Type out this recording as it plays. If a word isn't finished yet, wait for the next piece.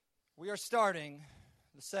We are starting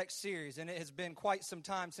the sex series, and it has been quite some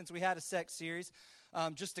time since we had a sex series.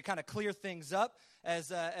 Just to kind of clear things up, as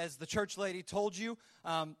the church lady told you,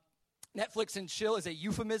 Netflix and chill is a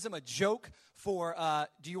euphemism, a joke for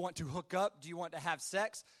do you want to hook up, do you want to have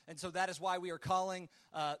sex? And so that is why we are calling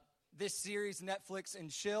this series Netflix and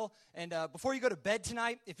chill. And before you go to bed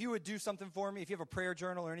tonight, if you would do something for me, if you have a prayer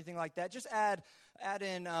journal or anything like that, just add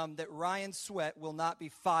in that Ryan Sweat will not be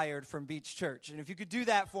fired from Beach Church. And if you could do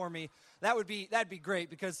that for me, that'd be great,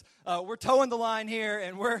 because we're towing the line here,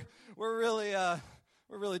 and we're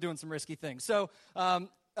really doing some risky things. So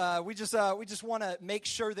we just want to make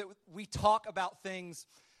sure that we talk about things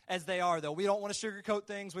as they are, though. We don't want to sugarcoat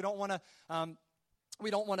things. We don't want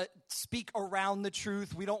to speak around the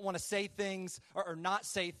truth. We don't want to say things or not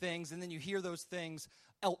say things, and then you hear those things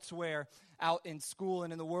elsewhere out in school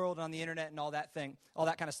and in the world and on the internet and all that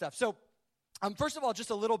kind of stuff. So, first of all, just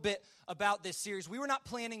a little bit about this series. We were not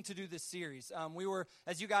planning to do this series.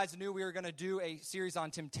 As you guys knew, we were going to do a series on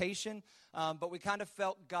temptation, but we kind of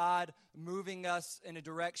felt God moving us in a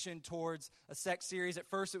direction towards a sex series. At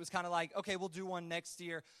first, it was kind of like, okay, we'll do one next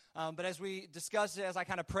year. But as we discussed it, as I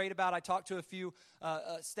kind of prayed about it, I talked to a few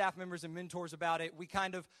staff members and mentors about it. We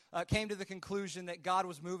kind of came to the conclusion that God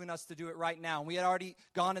was moving us to do it right now. And we had already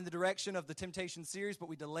gone in the direction of the temptation series, but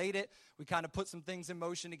we delayed it. We kind of put some things in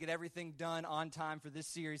motion to get everything done on time for this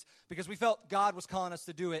series, because we felt God was calling us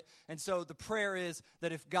to do it. And so the prayer is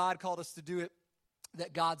that if God called us to do it,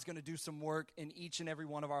 that God's going to do some work in each and every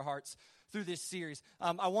one of our hearts through this series.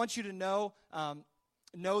 I want you to know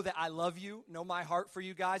that I love you, know my heart for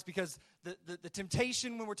you guys, because the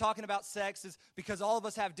temptation when we're talking about sex is because all of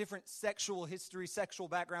us have different sexual history, sexual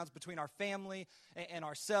backgrounds between our family and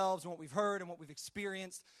ourselves, and what we've heard and what we've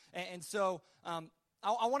experienced. And so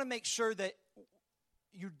I want to make sure that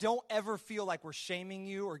you don't ever feel like we're shaming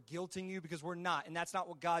you or guilting you, because we're not, and that's not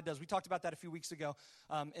what God does. We talked about that a few weeks ago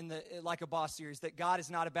in the Like a Boss series, that God is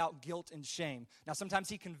not about guilt and shame. Now, sometimes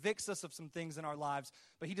he convicts us of some things in our lives,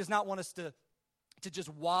 but he does not want us to just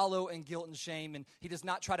wallow in guilt and shame, and he does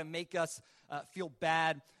not try to make us feel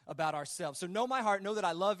bad about ourselves. So know my heart, know that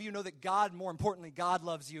I love you, know that God, more importantly, God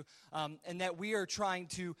loves you, and that we are trying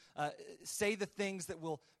to say the things that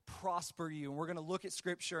will prosper you. And we're going to look at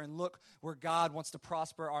Scripture and look where God wants to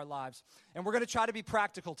prosper our lives. And we're going to try to be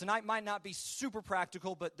practical. Tonight might not be super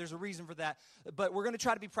practical, but there's a reason for that. But we're going to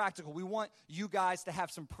try to be practical. We want you guys to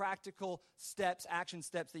have some practical steps, action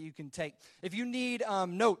steps that you can take. If you need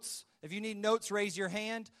notes, raise your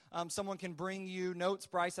hand. Someone can bring you notes.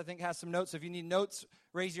 Bryce, I think, has some notes. So if you need notes,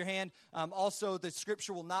 raise your hand. Also, the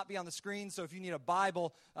Scripture will not be on the screen, so if you need a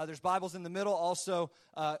Bible, there's Bibles in the middle. Also,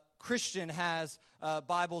 Christian has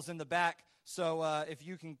Bibles in the back, so if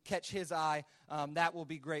you can catch his eye, that will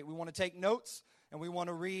be great. We want to take notes, and we want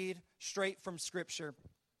to read straight from Scripture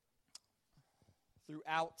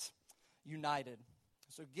throughout United.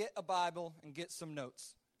 So get a Bible and get some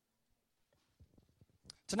notes.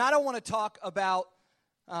 Tonight I want to talk about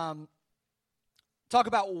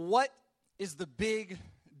what is the big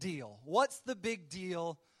deal. What's the big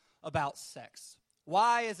deal about sex?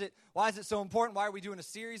 Why is it so important? Why are we doing a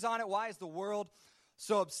series on it? Why is the world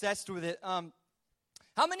so obsessed with it?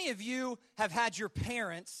 How many of you have had your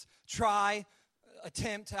parents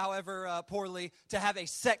attempt, however poorly, to have a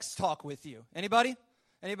sex talk with you? Anybody?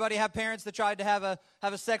 Anybody have parents that tried to have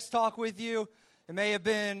a sex talk with you? It may have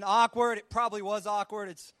been awkward. It probably was awkward.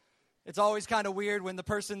 It's always kind of weird when the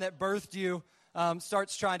person that birthed you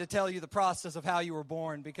starts trying to tell you the process of how you were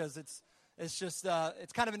born, because it's just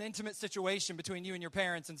it's kind of an intimate situation between you and your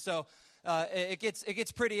parents, and so it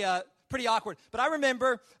gets pretty awkward. But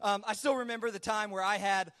I still remember the time where I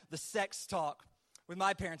had the sex talk with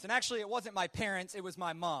my parents, and actually it wasn't my parents, it was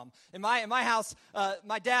my mom. In my house,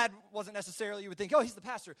 my dad wasn't necessarily, you would think, oh, he's the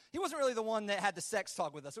pastor. He wasn't really the one that had the sex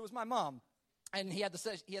talk with us. It was my mom. And he had the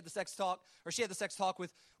sex talk, or she had the sex talk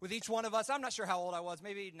with each one of us. I'm not sure how old I was,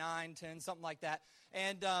 maybe 9, 10, something like that.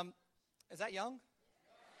 And is that young?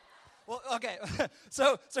 Well, okay.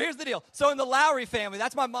 So here's the deal. So in the Lowry family,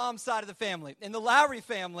 that's my mom's side of the family. In the Lowry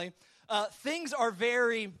family, things are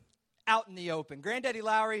very out in the open. Granddaddy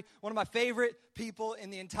Lowry, one of my favorite people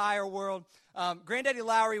in the entire world. Granddaddy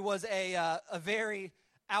Lowry was a very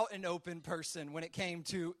out and open person when it came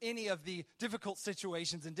to any of the difficult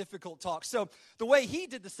situations and difficult talks. So the way he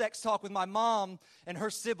did the sex talk with my mom and her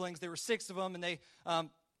siblings, there were 6 of them,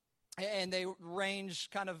 and they range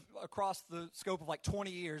kind of across the scope of like 20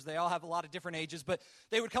 years. They all have a lot of different ages, but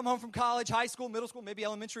they would come home from college, high school, middle school, maybe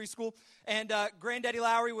elementary school, and Granddaddy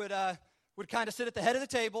Lowry would kind of sit at the head of the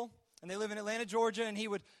table, and they live in Atlanta, Georgia, and he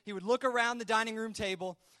would look around the dining room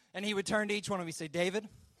table, and he would turn to each one of them and say, "David,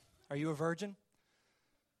 are you a virgin?"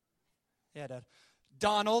 Yeah, Dad.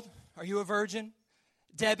 Donald, are you a virgin?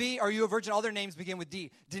 Debbie, are you a virgin? All their names begin with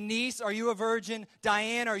D. Denise, are you a virgin?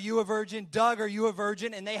 Diane, are you a virgin? Doug, are you a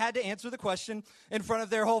virgin? And they had to answer the question in front of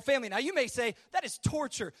their whole family. Now, you may say, that is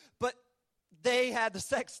torture, but they had the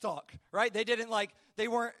sex talk, right? They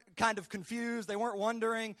weren't kind of confused. They weren't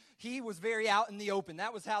wondering. He was very out in the open.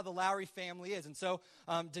 That was how the Lowry family is. And so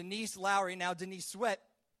Denise Lowry, now Denise Sweat,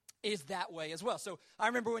 is that way as well. So I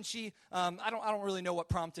remember when she, I don't really know what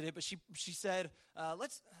prompted it, but she said,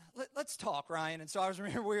 let's talk, Ryan. And so I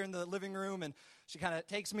remember we were in the living room, and she kind of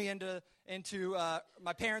takes me into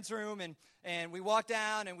my parents' room, and we walk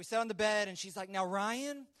down, and we sat on the bed, and she's like, now,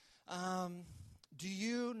 Ryan, do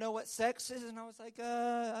you know what sex is? And I was like,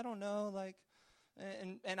 I don't know,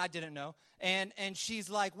 and I didn't know. And she's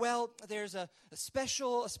like, well, there's a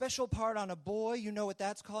special part on a boy. You know what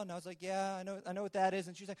that's called? And I was like, yeah, I know what that is.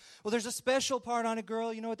 And she's like, well, there's a special part on a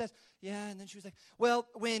girl. You know what that's? Yeah. And then she was like, well,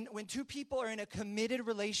 when two people are in a committed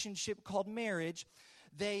relationship called marriage,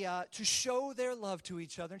 they to show their love to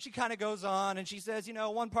each other. And she kind of goes on, and she says,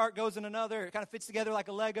 one part goes in another. It kind of fits together like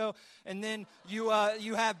a Lego, and then you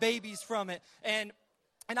have babies from it. And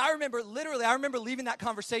I remember leaving that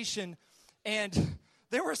conversation, and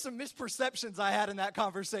there were some misperceptions I had in that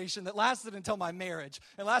conversation that lasted until my marriage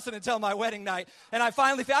and lasted until my wedding night. And I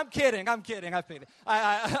finally, I'm kidding.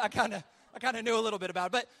 I kind of knew a little bit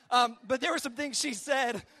about it. But there were some things she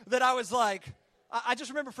said that I was like, I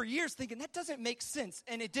just remember for years thinking, that doesn't make sense.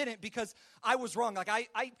 And it didn't, because I was wrong.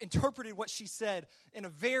 I interpreted what she said in a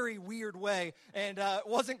very weird way, and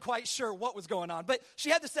wasn't quite sure what was going on. But she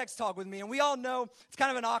had the sex talk with me, and we all know it's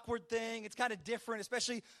kind of an awkward thing. It's kind of different,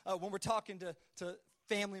 especially when we're talking to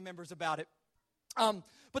family members about it.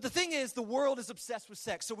 But the thing is, the world is obsessed with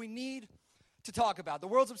sex, so we need to talk about it. The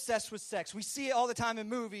world's obsessed with sex. We see it all the time in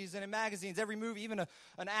movies and in magazines. Every movie, even an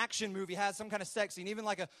action movie, has some kind of sex scene. Even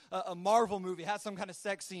like a Marvel movie has some kind of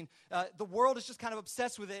sex scene. The world is just kind of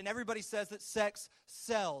obsessed with it, and everybody says that sex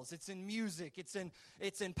sells. It's in music. It's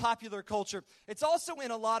in popular culture. It's also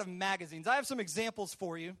in a lot of magazines. I have some examples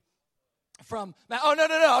for you. No,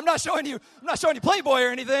 I'm not showing you Playboy or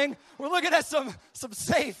anything. We're looking at some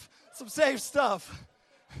safe stuff.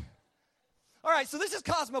 All right, so this is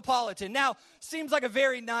Cosmopolitan. Now, seems like a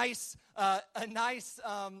very nice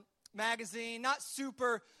magazine, not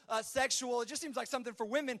super sexual. It just seems like something for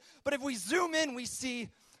women. But if we zoom in, we see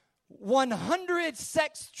 100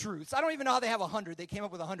 sex truths. I don't even know how they have 100. They came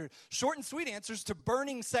up with 100 short and sweet answers to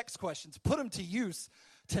burning sex questions. Put them to use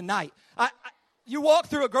tonight. You walk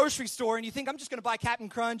through a grocery store and you think, I'm just going to buy Captain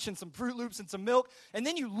Crunch and some Fruit Loops and some milk. And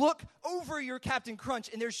then you look over your Captain Crunch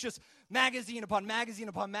and there's just magazine upon magazine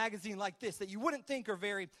upon magazine like this that you wouldn't think are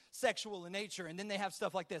very sexual in nature. And then they have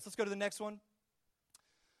stuff like this. Let's go to the next one.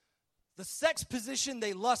 The sex position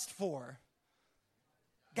they lust for.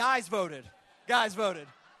 Guys voted.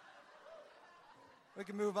 We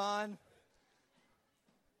can move on.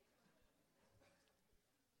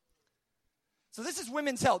 So this is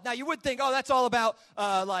women's health. Now, you would think, that's all about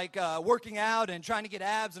working out and trying to get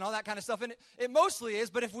abs and all that kind of stuff. And it mostly is,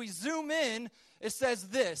 but if we zoom in, it says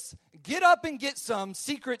this: get up and get some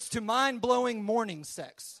secrets to mind-blowing morning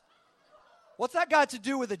sex. What's that got to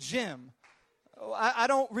do with a gym? I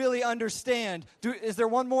don't really understand. Is there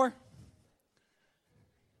one more?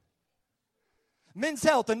 Men's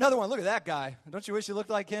health, another one. Look at that guy. Don't you wish you looked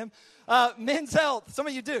like him? Men's health. Some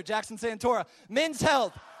of you do. Jackson Santora. Men's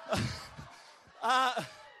health.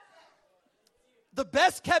 The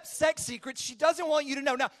best kept sex secret she doesn't want you to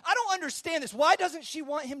know. Now, I don't understand this. Why doesn't she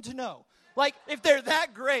want him to know? Like, if they're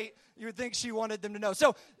that great, you would think she wanted them to know.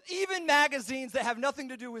 So even magazines that have nothing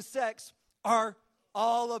to do with sex are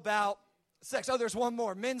all about sex. Oh, there's one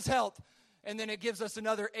more. Men's health. And then it gives us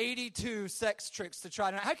another 82 sex tricks to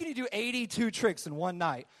try. How can you do 82 tricks in one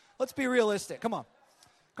night? Let's be realistic. Come on.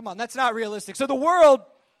 That's not realistic. So the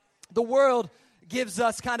world gives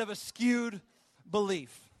us kind of a skewed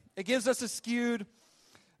belief. It gives us a skewed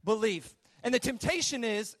belief. And the temptation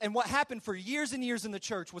is, and what happened for years and years in the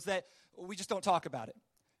church was that we just don't talk about it.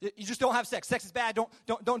 You just don't have sex. Sex is bad.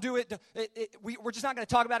 Don't do it. We're just not going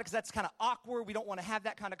to talk about it because that's kind of awkward. We don't want to have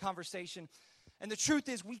that kind of conversation. And the truth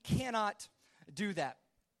is, we cannot do that.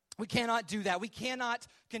 We cannot do that. We cannot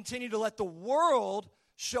continue to let the world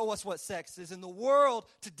show us what sex is and the world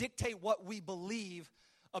to dictate what we believe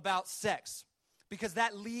about sex, because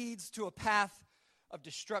that leads to a path of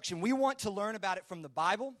destruction. We want to learn about it from the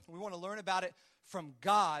Bible. We want to learn about it from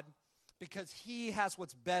God because He has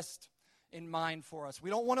what's best in mind for us. We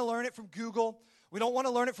don't want to learn it from Google. We don't want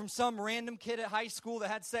to learn it from some random kid at high school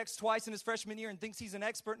that had sex twice in his freshman year and thinks he's an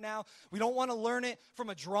expert now. We don't want to learn it from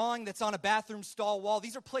a drawing that's on a bathroom stall wall.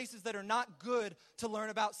 These are places that are not good to learn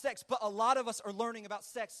about sex, but a lot of us are learning about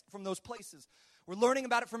sex from those places. We're learning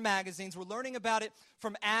about it from magazines. We're learning about it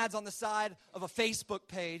from ads on the side of a Facebook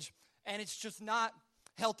page, and it's just not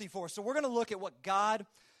healthy for us. So we're going to look at what God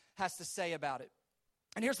has to say about it.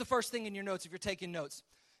 And here's the first thing in your notes if you're taking notes.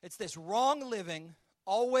 It's this: wrong living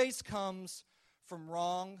always comes from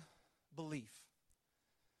wrong belief.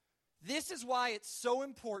 This is why it's so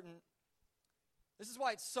important. This is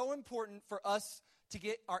why it's so important for us to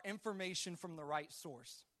get our information from the right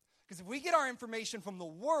source. Because if we get our information from the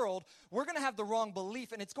world, we're going to have the wrong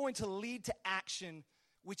belief, and it's going to lead to action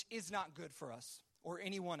which is not good for us or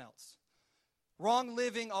anyone else. Wrong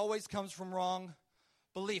living always comes from wrong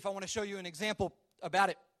belief. I want to show you an example about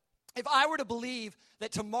it. If I were to believe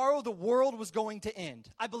that tomorrow the world was going to end,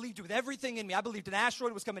 I believed with everything in me, I believed an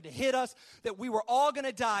asteroid was coming to hit us, that we were all going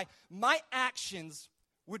to die, my actions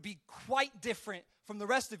would be quite different from the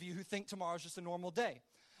rest of you who think tomorrow's just a normal day.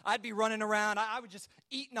 I'd be running around. I would just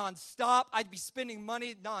eat nonstop. I'd be spending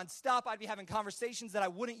money nonstop. I'd be having conversations that I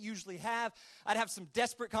wouldn't usually have. I'd have some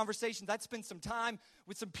desperate conversations. I'd spend some time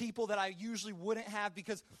with some people that I usually wouldn't have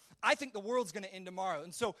because I think the world's going to end tomorrow.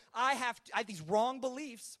 And so I have these wrong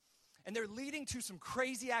beliefs, and they're leading to some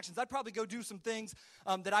crazy actions. I'd probably go do some things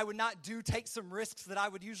that I would not do, take some risks that I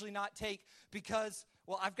would usually not take because,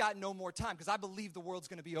 well, I've got no more time because I believe the world's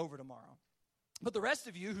going to be over tomorrow. But the rest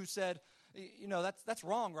of you who said, you know, that's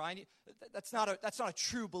wrong, Ryan. That's not a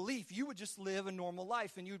true belief. You would just live a normal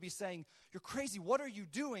life, and you would be saying, you're crazy. What are you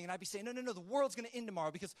doing? And I'd be saying, no, the world's going to end tomorrow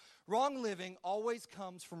because wrong living always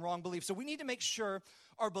comes from wrong belief. So we need to make sure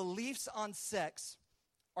our beliefs on sex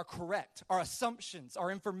are correct. Our assumptions, our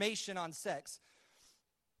information on sex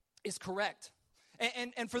is correct.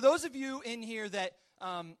 And for those of you in here that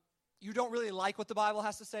you don't really like what the Bible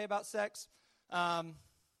has to say about sex,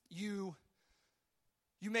 you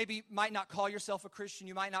maybe might not call yourself a Christian.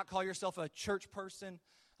 You might not call yourself a church person.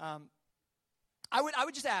 I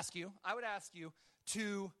would just ask you. I would ask you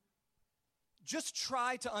to just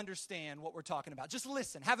try to understand what we're talking about. Just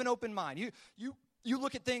listen. Have an open mind. You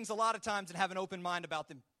look at things a lot of times and have an open mind about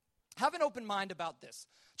them. Have an open mind about this.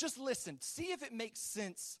 Just listen. See if it makes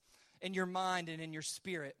sense in your mind and in your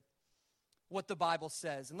spirit what the Bible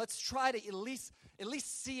says. And let's try to at least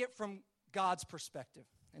see it from God's perspective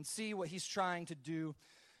and see what he's trying to do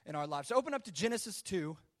in our lives. So open up to Genesis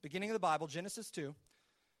 2, beginning of the Bible, Genesis 2,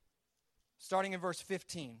 starting in verse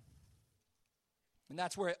 15. And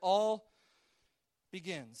that's where it all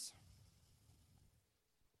begins.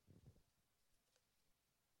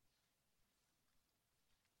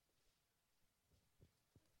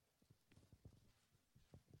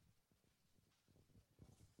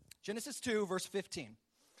 Genesis 2, verse 15.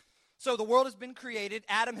 So the world has been created.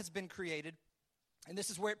 Adam has been created. And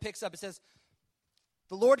this is where it picks up. It says,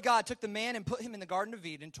 the Lord God took the man and put him in the Garden of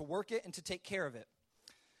Eden to work it and to take care of it.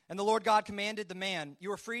 And the Lord God commanded the man,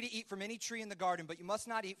 you are free to eat from any tree in the garden, but you must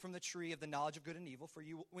not eat from the tree of the knowledge of good and evil, for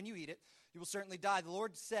when you eat it, you will certainly die. The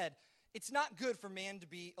Lord said, it's not good for man to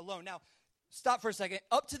be alone. Now, stop for a second.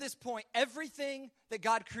 Up to this point, everything that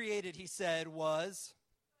God created, he said, was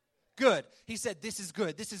good. He said, this is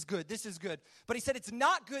good, this is good, this is good. But he said, it's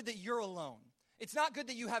not good that you're alone. It's not good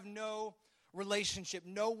that you have no relationship,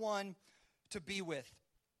 no one to be with.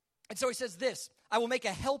 And so he says this, I will make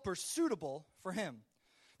a helper suitable for him.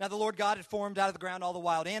 Now the Lord God had formed out of the ground all the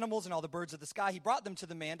wild animals and all the birds of the sky. He brought them to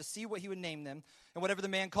the man to see what he would name them. And whatever the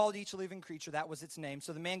man called each living creature, that was its name.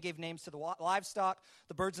 So the man gave names to the livestock,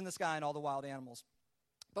 the birds in the sky, and all the wild animals.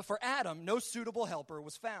 But for Adam, no suitable helper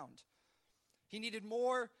was found. He needed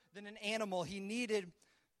more than an animal. He needed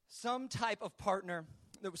some type of partner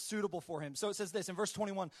that was suitable for him. So it says this in verse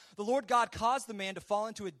 21, the Lord God caused the man to fall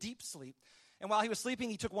into a deep sleep. And while he was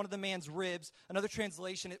sleeping, he took one of the man's ribs. Another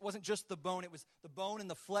translation, it wasn't just the bone, it was the bone and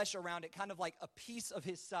the flesh around it, kind of like a piece of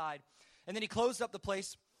his side. And then he closed up the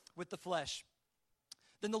place with the flesh.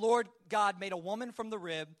 Then the Lord God made a woman from the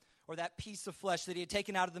rib, or that piece of flesh that he had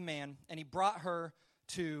taken out of the man, and he brought her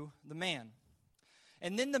to the man.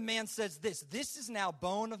 And then the man says this is now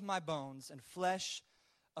bone of my bones and flesh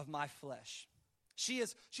of my flesh.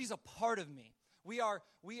 She's a part of me. We are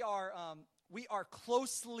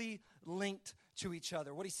closely linked to each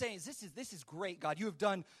other. What he's saying is, this is great, God. You have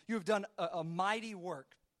done a mighty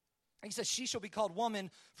work. And he says, she shall be called woman,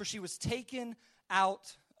 for she was taken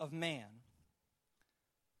out of man.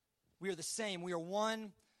 We are the same. We are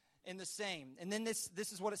one and the same. And then this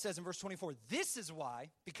is what it says in verse 24. This is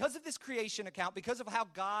why, because of this creation account, because of how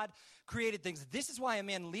God created things, this is why a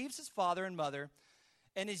man leaves his father and mother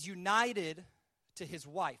and is united to his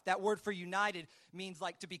wife. That word for united means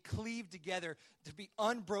like to be cleaved together, to be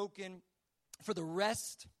unbroken for the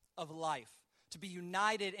rest of life, to be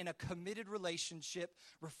united in a committed relationship,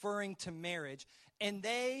 referring to marriage, and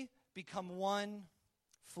they become one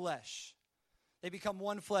flesh. They become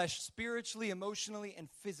one flesh spiritually, emotionally, and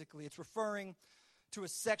physically. It's referring to a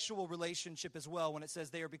sexual relationship as well when it says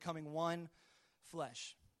they are becoming one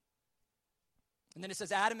flesh. And then it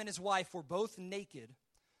says Adam and his wife were both naked,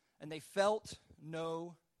 and they felt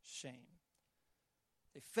no shame.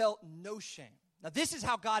 They felt no shame. Now, this is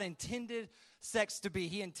how God intended sex to be.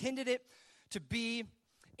 He intended it to be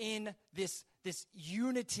in this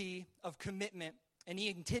unity of commitment, and he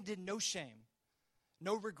intended no shame,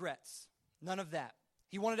 no regrets, none of that.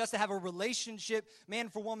 He wanted us to have a relationship, man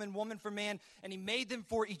for woman, woman for man, and he made them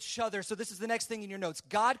for each other. So this is the next thing in your notes.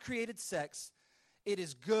 God created sex. It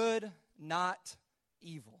is good, not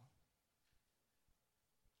evil.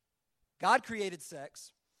 God created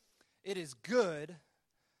sex. It is good,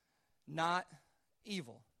 not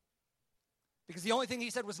evil. Because the only thing he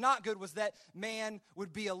said was not good was that man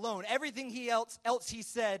would be alone. Everything else he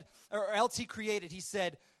said, or else he created, he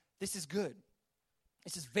said, this is good.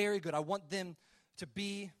 This is very good. I want them to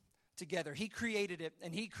be together. He created it,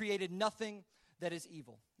 and he created nothing that is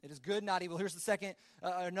evil. It is good, not evil. Here's the second,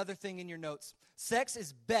 another thing in your notes. Sex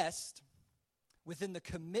is best within the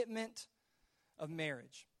commitment of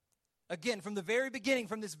marriage. Again, from the very beginning,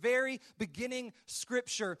 from this very beginning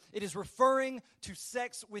scripture, it is referring to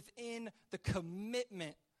sex within the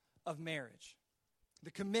commitment of marriage.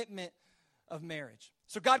 The commitment of marriage.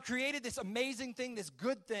 So God created this amazing thing, this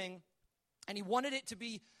good thing, and he wanted it to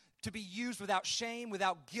be used without shame,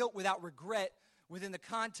 without guilt, without regret within the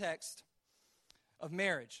context of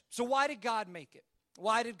marriage. So why did God make it?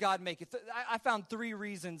 Why did God make it? I found three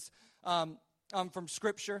reasons from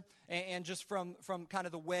Scripture and just from kind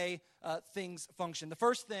of the way things function. The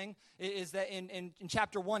first thing is that in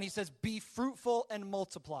chapter 1, he says, be fruitful and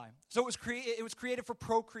multiply. So it was created for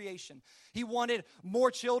procreation. He wanted more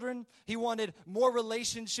children. He wanted more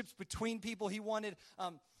relationships between people. He wanted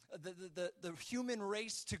the human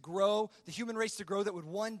race to grow, that would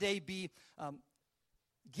one day be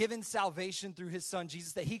given salvation through his son,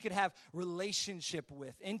 Jesus, that he could have relationship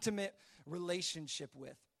with, intimate relationship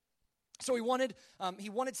with. So he wanted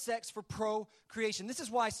sex for procreation. This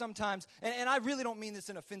is why sometimes, and I really don't mean this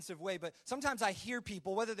in an offensive way, but sometimes I hear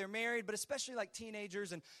people, whether they're married, but especially like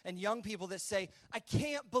teenagers and young people that say, I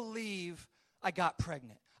can't believe I got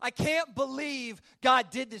pregnant. I can't believe God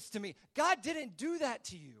did this to me. God didn't do that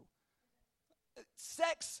to you.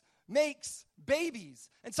 Sex makes babies.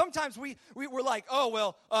 And sometimes we're like, oh,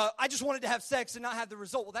 well, I just wanted to have sex and not have the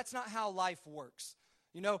result. Well, that's not how life works.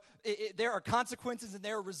 You know, there are consequences and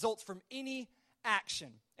there are results from any action.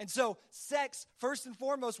 And so sex, first and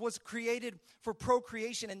foremost, was created for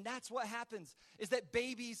procreation. And that's what happens, is that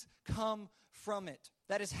babies come from it.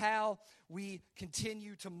 That is how we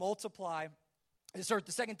continue to multiply this earth.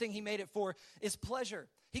 The second thing he made it for is pleasure.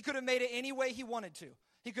 He could have made it any way he wanted to.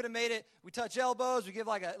 He could have made it, we touch elbows, we give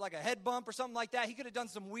like a head bump or something like that. He could have done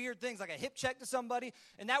some weird things like a hip check to somebody,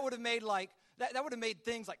 and that would have made that would have made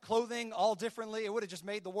things like clothing all differently. It would have just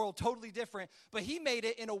made the world totally different. But he made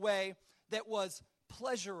it in a way that was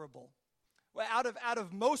pleasurable. Well, out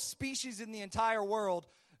of most species in the entire world,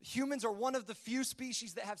 humans are one of the few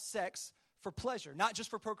species that have sex for pleasure. Not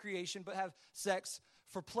just for procreation, but have sex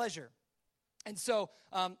for pleasure. And so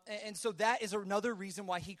that is another reason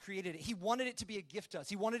why he created it. He wanted it to be a gift to us.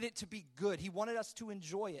 He wanted it to be good. He wanted us to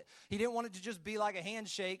enjoy it. He didn't want it to just be like a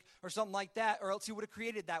handshake or something like that, or else he would have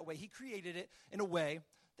created it that way. He created it in a way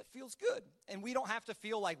that feels good. And we don't have to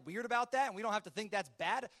feel like weird about that, and we don't have to think that's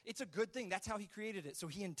bad. It's a good thing. That's how he created it. So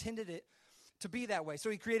he intended it to be that way.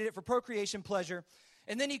 So he created it for procreation, pleasure,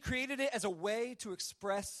 and then he created it as a way to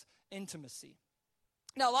express intimacy.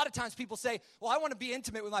 Now, a lot of times people say, well, I want to be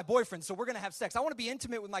intimate with my boyfriend, so we're going to have sex. I want to be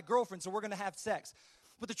intimate with my girlfriend, so we're going to have sex.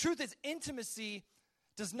 But the truth is, intimacy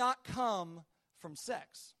does not come from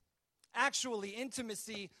sex. Actually,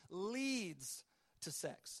 intimacy leads to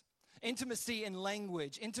sex. Intimacy in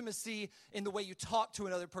language, intimacy in the way you talk to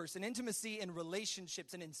another person, intimacy in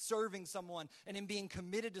relationships and in serving someone and in being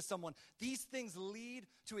committed to someone. These things lead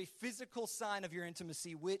to a physical sign of your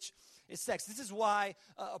intimacy, which is sex. This is why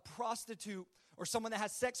a prostitute or someone that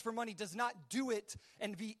has sex for money does not do it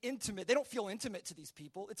and be intimate. They don't feel intimate to these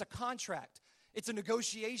people. It's a contract. It's a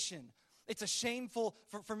negotiation. It's a shameful,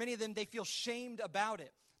 for many of them, they feel shamed about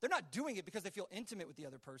it. They're not doing it because they feel intimate with the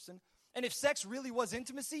other person. And if sex really was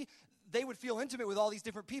intimacy, they would feel intimate with all these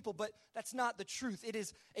different people, but that's not the truth. It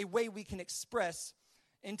is a way we can express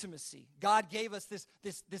intimacy. God gave us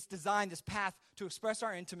this design, this path to express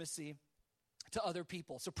our intimacy to other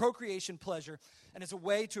people. So procreation, pleasure, and it's a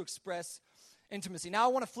way to express intimacy. Now I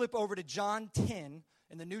want to flip over to John 10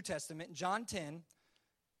 in the New Testament. John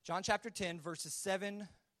chapter 10, verses 7,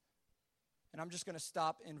 and I'm just going to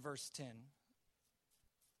stop in verse 10.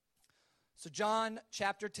 So John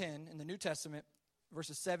chapter 10 in the New Testament,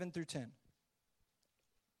 verses 7 through 10.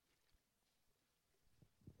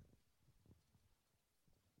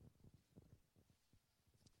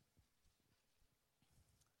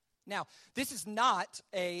 Now, this is not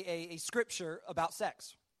a scripture about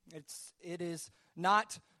sex. It is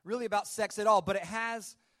not really about sex at all, but it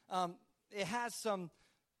has some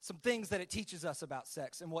things that it teaches us about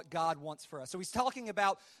sex and what God wants for us. So he's talking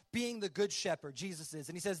about being the good shepherd, Jesus is,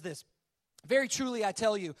 and he says this, very truly I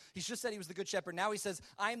tell you, he's just said he was the good shepherd. Now he says,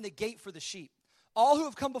 I am the gate for the sheep. All who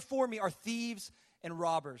have come before me are thieves and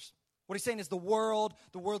robbers. What he's saying is the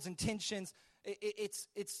world's intentions, it's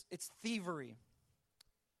thievery.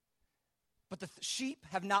 But the sheep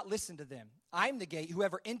have not listened to them. I'm the gate.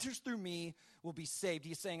 Whoever enters through me will be saved.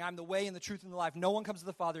 He's saying, I'm the way and the truth and the life. No one comes to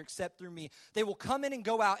the Father except through me. They will come in and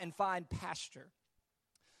go out and find pasture.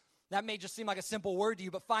 That may just seem like a simple word to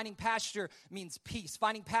you, but finding pasture means peace.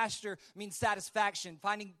 Finding pasture means satisfaction.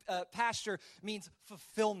 Finding pasture means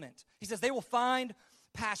fulfillment. He says they will find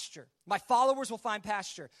pasture. My followers will find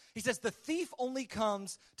pasture. He says the thief only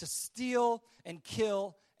comes to steal and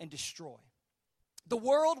kill and destroy. The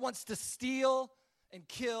world wants to steal and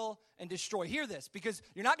kill and destroy. Hear this, because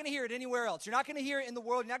you're not going to hear it anywhere else. You're not going to hear it in the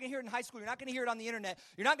world. You're not going to hear it in high school. You're not going to hear it on the internet.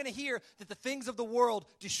 You're not going to hear that the things of the world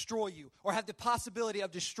destroy you or have the possibility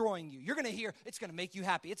of destroying you. You're going to hear it's going to make you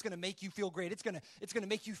happy. It's going to make you feel great. It's going to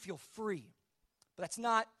make you feel free. But that's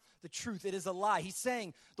not the truth. It is a lie. He's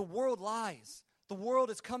saying the world lies. The world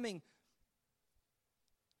is coming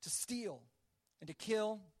to steal and to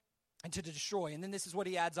kill and to destroy. And then this is what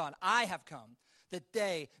he adds on. I have come that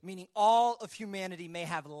they, meaning all of humanity, may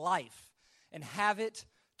have life and have it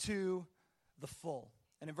to the full.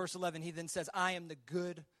 And in verse 11, he then says, I am the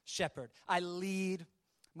good shepherd. I lead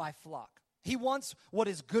my flock. He wants what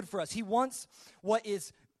is good for us. He wants what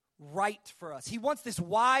is right for us. He wants this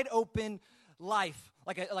wide open life,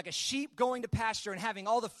 like a sheep going to pasture and having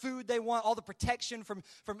all the food they want, all the protection from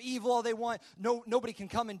evil all they want. Nobody can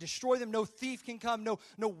come and destroy them. No thief can come. No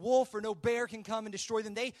wolf or no bear can come and destroy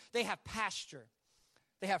them. They have pasture.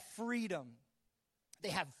 They have freedom. They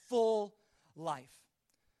have full life.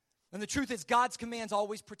 And the truth is, God's commands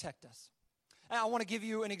always protect us. And I want to give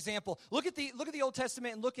you an example. Look at the Old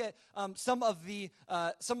Testament and look at some of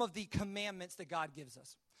the commandments that God gives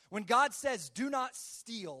us. When God says, "Do not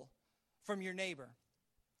steal from your neighbor,"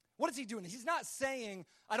 what is he doing? He's not saying,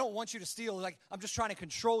 "I don't want you to steal," like I'm just trying to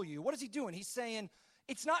control you. What is he doing? He's saying,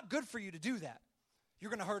 it's not good for you to do that.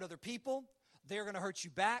 You're going to hurt other people. They're going to hurt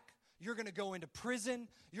you back. You're going to go into prison.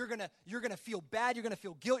 You're going to feel bad. You're going to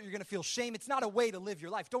feel guilt. You're going to feel shame. It's not a way to live your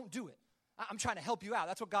life. Don't do it. I'm trying to help you out.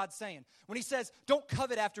 That's what God's saying. When he says, don't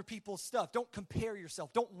covet after people's stuff. Don't compare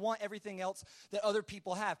yourself. Don't want everything else that other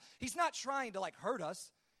people have. He's not trying to hurt us.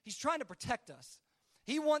 He's trying to protect us.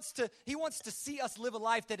 He wants to see us live a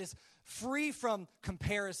life that is free from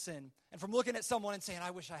comparison and from looking at someone and saying, I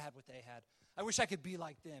wish I had what they had. I wish I could be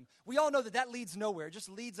like them. We all know that leads nowhere. It just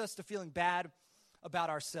leads us to feeling bad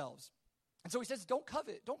about ourselves. And so he says, don't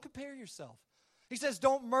covet. Don't compare yourself. He says,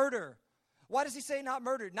 don't murder. Why does he say not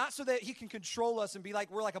murder? Not so that he can control us and be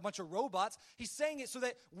like we're like a bunch of robots. He's saying it so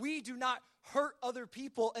that we do not hurt other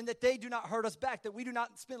people and that they do not hurt us back, that we do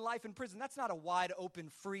not spend life in prison. That's not a wide open,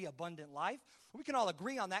 free, abundant life. We can all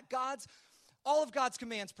agree on that. All of God's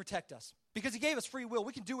commands protect us because he gave us free will.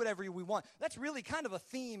 We can do whatever we want. That's really kind of a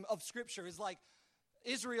theme of Scripture is like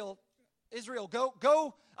Israel,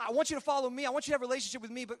 go. I want you to follow me. I want you to have a relationship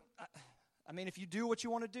with me. But, if you do what you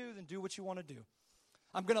want to do, then do what you want to do.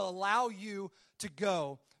 I'm going to allow you to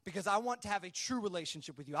go because I want to have a true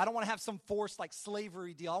relationship with you. I don't want to have some forced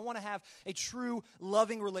slavery deal. I want to have a true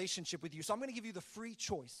loving relationship with you. So I'm going to give you the free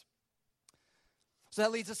choice. So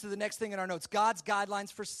that leads us to the next thing in our notes. God's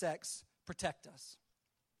guidelines for sex protect us.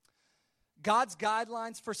 God's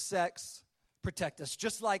guidelines for sex protect us.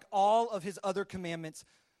 Just like all of his other commandments,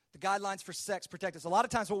 the guidelines for sex protect us. A lot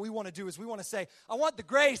of times what we want to do is we want to say, I want the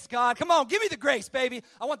grace, God. Come on, give me the grace, baby.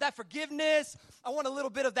 I want that forgiveness. I want a little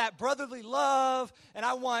bit of that brotherly love. And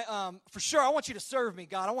I want, for sure, I want you to serve me,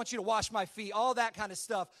 God. I want you to wash my feet, all that kind of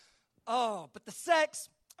stuff. Oh, but the sex,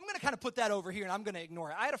 I'm going to kind of put that over here and I'm going to ignore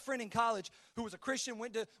it. I had a friend in college who was a Christian,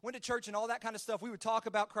 went to church and all that kind of stuff. We would talk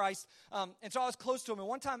about Christ. And so I was close to him. And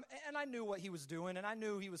one time, and I knew what he was doing. And I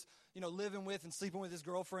knew he was, living with and sleeping with his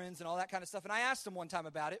girlfriends and all that kind of stuff. And I asked him one time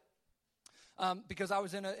about it. because I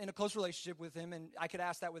was in a close relationship with him, and I could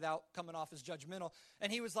ask that without coming off as judgmental.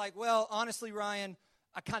 And he was like, well, honestly, Ryan,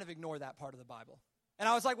 I kind of ignore that part of the Bible. And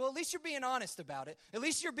I was like, well, at least you're being honest about it. At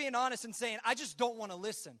least you're being honest and saying, I just don't want to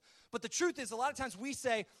listen. But the truth is, a lot of times we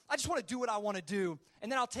say, I just want to do what I want to do,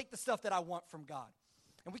 and then I'll take the stuff that I want from God.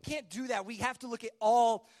 And we can't do that. We have to look at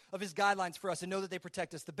all of his guidelines for us and know that they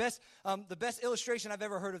protect us. The best illustration I've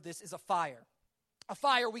ever heard of this is a fire. A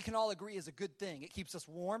fire, we can all agree, is a good thing. It keeps us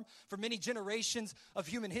warm. For many generations of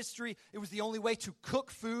human history, it was the only way to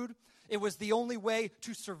cook food. It was the only way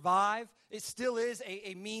to survive. It still is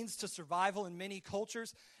a means to survival in many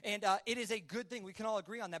cultures. And it is a good thing. We can all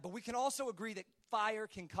agree on that. But we can also agree that fire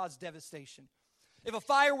can cause devastation. If a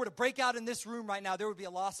fire were to break out in this room right now, there would be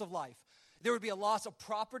a loss of life. There would be a loss of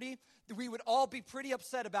property. We would all be pretty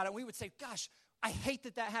upset about it. We would say, gosh, I hate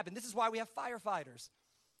that happened. This is why we have firefighters.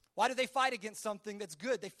 Why do they fight against something that's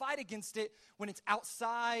good? They fight against it when it's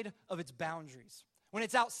outside of its boundaries, when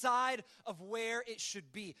it's outside of where it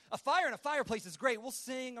should be. A fire in a fireplace is great. We'll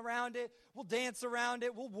sing around it. We'll dance around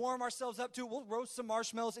it. We'll warm ourselves up to it. We'll roast some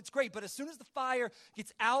marshmallows. It's great. But as soon as the fire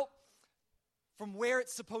gets out from where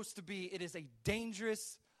it's supposed to be, it is a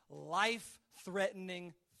dangerous,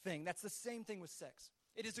 life-threatening thing. That's the same thing with sex.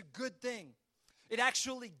 It is a good thing. It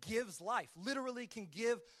actually gives life, literally can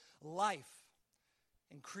give life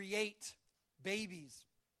and create babies.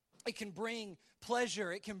 It can bring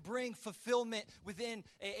pleasure. It can bring fulfillment within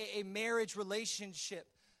a marriage relationship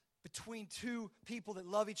between two people that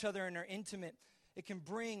love each other and are intimate. It can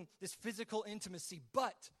bring this physical intimacy.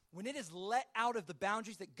 But when it is let out of the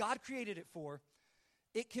boundaries that God created it for,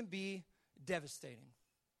 it can be devastating.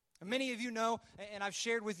 And many of you know, and I've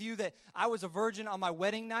shared with you, that I was a virgin on my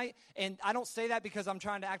wedding night. And I don't say that because I'm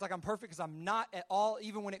trying to act like I'm perfect, because I'm not at all.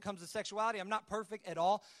 Even when it comes to sexuality, I'm not perfect at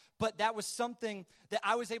all. But that was something that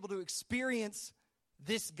I was able to experience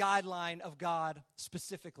this guideline of God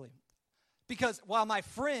specifically. Because while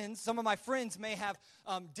some of my friends may have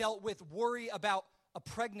dealt with worry about a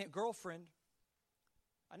pregnant girlfriend,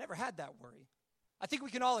 I never had that worry. I think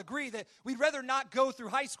we can all agree that we'd rather not go through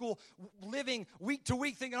high school living week to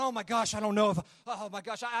week thinking, oh my gosh, I don't know if, oh my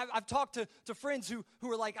gosh. I've talked to friends who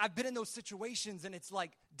are like, I've been in those situations and it's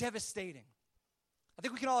like devastating. I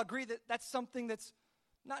think we can all agree that that's something that's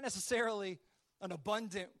not necessarily an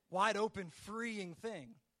abundant, wide open, freeing thing.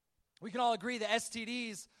 We can all agree that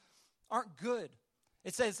STDs aren't good.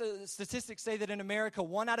 It says, statistics say that in America,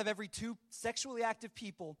 1 out of every 2 sexually active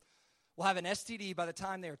people will have an STD by the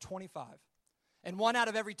time they are 25. And 1 out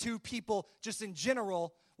of every 2 people, just in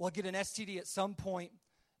general, will get an STD at some point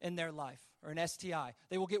in their life, or an STI.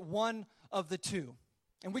 They will get one of the two.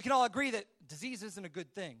 And we can all agree that disease isn't a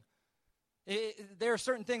good thing. There are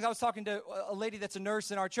certain things. I was talking to a lady that's a nurse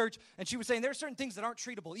in our church, and she was saying there are certain things that aren't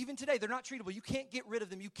treatable. Even today, they're not treatable. You can't get rid of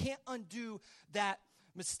them. You can't undo that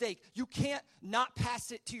mistake. You can't not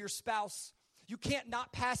pass it to your spouse. You can't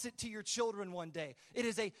not pass it to your children one day. It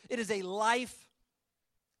is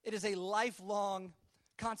a lifelong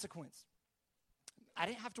consequence. I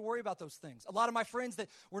didn't have to worry about those things. A lot of my friends that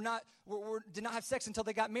did not have sex until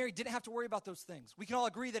they got married didn't have to worry about those things. We can all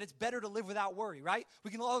agree that it's better to live without worry, right? We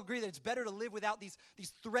can all agree that it's better to live without these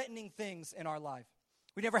threatening things in our life.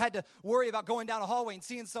 We never had to worry about going down a hallway and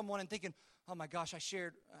seeing someone and thinking, oh my gosh, I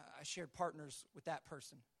shared partners with that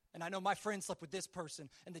person. And I know my friend slept with this person.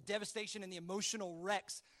 And the devastation and the emotional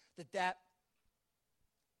wrecks that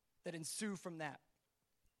ensue from that.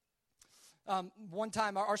 One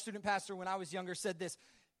time, our student pastor, when I was younger, said this: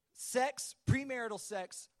 premarital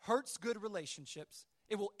sex hurts good relationships,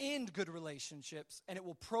 it will end good relationships, and it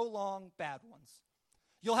will prolong bad ones.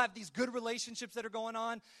 You'll have these good relationships that are going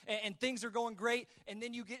on, and things are going great, and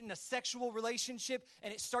then you get in a sexual relationship,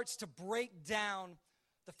 and it starts to break down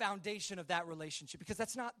the foundation of that relationship, because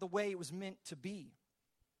that's not the way it was meant to be.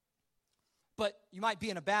 But you might be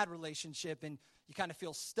in a bad relationship, and you kind of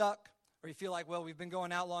feel stuck, or you feel like, well, we've been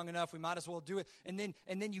going out long enough, we might as well do it. And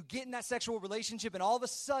then you get in that sexual relationship, and all of a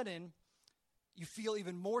sudden, you feel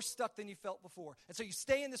even more stuck than you felt before. And so you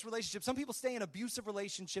stay in this relationship. Some people stay in abusive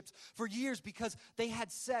relationships for years because they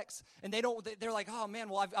had sex, and they're like, oh man,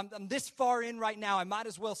 well, I'm this far in right now, I might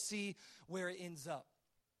as well see where it ends up.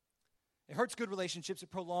 It hurts good relationships,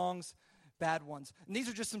 it prolongs bad ones. And these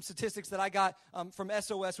are just some statistics that I got from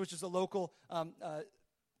SOS, which is a local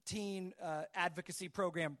teen advocacy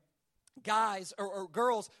program. Guys or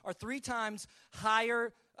girls are 3 times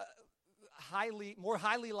more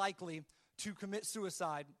highly likely to commit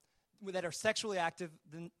suicide that are sexually active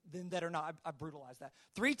than that are not. I brutalized that.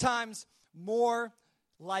 3 times more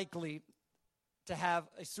likely to have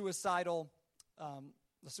a suicidal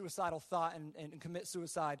the suicidal thought and commit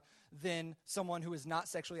suicide than someone who is not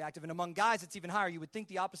sexually active. And among guys, it's even higher. You would think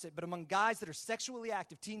the opposite. But among guys that are sexually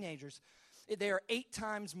active, teenagers, they are 8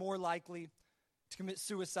 times more likely to commit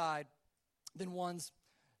suicide than ones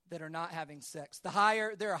that are not having sex.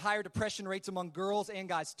 There are higher depression rates among girls and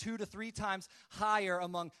guys, 2 to 3 times higher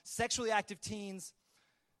among sexually active teens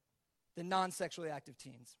than non-sexually active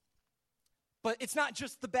teens. But it's not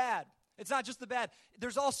just the bad. It's not just the bad.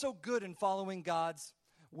 There's also good in following God's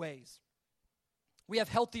ways. We have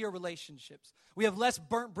healthier relationships. We have less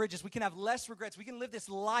burnt bridges. We can have less regrets. We can live this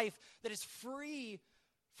life that is free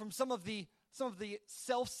from some of the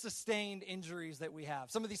self-sustained injuries that we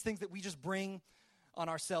have, some of these things that we just bring on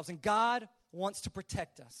ourselves. And God wants to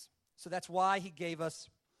protect us. So that's why he gave us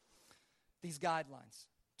these guidelines,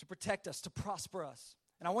 to protect us, to prosper us.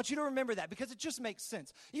 And I want you to remember that because it just makes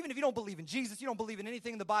sense. Even if you don't believe in Jesus, you don't believe in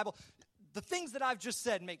anything in the Bible, the things that I've just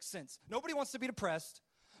said make sense. Nobody wants to be depressed.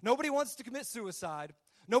 Nobody wants to commit suicide.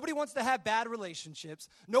 Nobody wants to have bad relationships.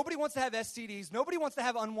 Nobody wants to have STDs. Nobody wants to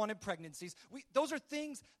have unwanted pregnancies. Those are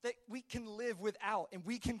things that we can live without, and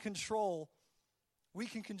we can control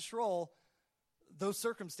those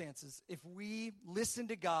circumstances if we listen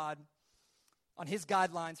to God on his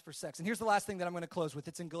guidelines for sex. And here's the last thing that I'm going to close with.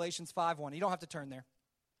 It's in Galatians 5:1. You don't have to turn there.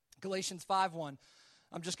 Galatians 5:1.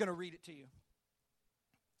 I'm just going to read it to you.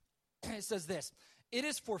 It says this: "It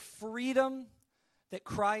is for freedom that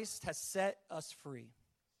Christ has set us free."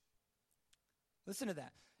 Listen to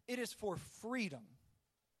that. It is for freedom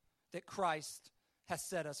that Christ has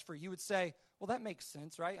set us free. You would say, well, that makes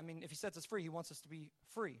sense, right? I mean, if he sets us free, he wants us to be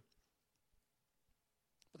free.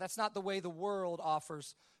 But that's not the way the world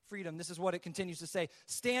offers freedom. This is what it continues to say.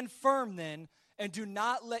 "Stand firm then, and do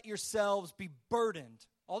not let yourselves be burdened."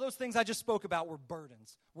 All those things I just spoke about were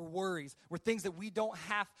burdens, were worries, were things that we don't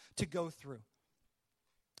have to go through.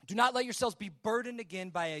 "Do not let yourselves be burdened again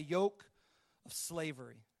by a yoke of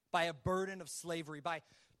slavery," by a burden of slavery, by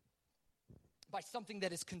something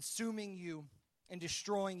that is consuming you and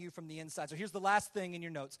destroying you from the inside. So here's the last thing in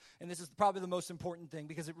your notes, and this is probably the most important thing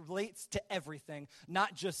because it relates to everything,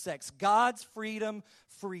 not just sex. God's freedom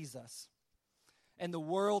frees us, and the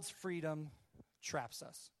world's freedom traps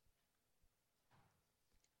us.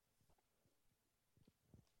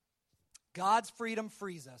 God's freedom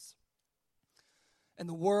frees us, and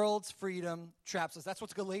the world's freedom traps us. That's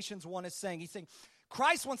what Galatians 1 is saying. He's saying,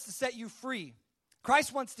 Christ wants to set you free.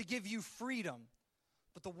 Christ wants to give you freedom.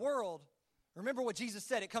 But the world, remember what Jesus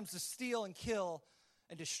said, it comes to steal and kill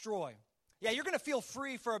and destroy. Yeah, you're going to feel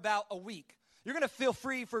free for about a week. You're going to feel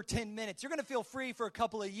free for 10 minutes. You're going to feel free for a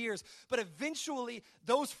couple of years. But eventually,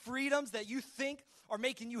 those freedoms that you think are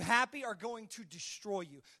making you happy are going to destroy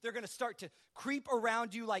you. They're going to start to creep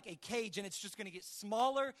around you like a cage, and it's just going to get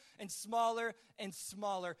smaller and smaller and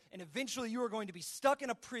smaller. And eventually, you are going to be stuck in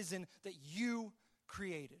a prison that you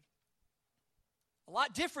created. A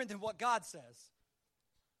lot different than what God says.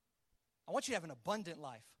 I want you to have an abundant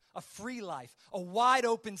life, a free life, a wide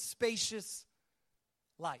open, spacious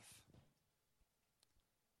life.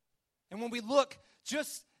 And when we look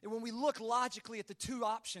logically at the two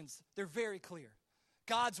options, they're very clear.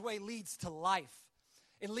 God's way leads to life.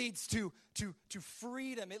 It leads to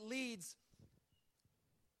freedom. It leads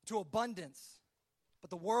to abundance. But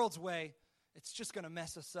the world's way, it's just going to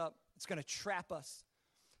mess us up. It's going to trap us.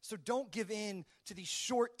 So don't give in to these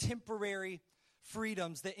short, temporary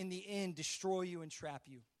freedoms that in the end destroy you and trap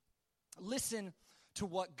you. Listen to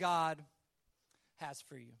what God has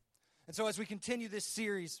for you. And so as we continue this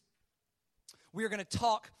series, we are going to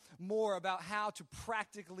talk more about how to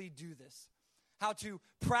practically do this, how to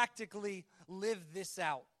practically live this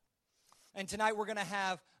out. And tonight we're going to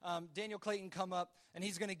have Daniel Clayton come up, and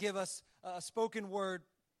he's going to give us a spoken word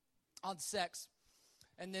on sex.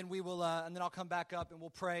 And then we will, and then I'll come back up and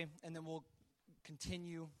we'll pray, and then we'll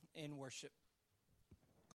continue in worship.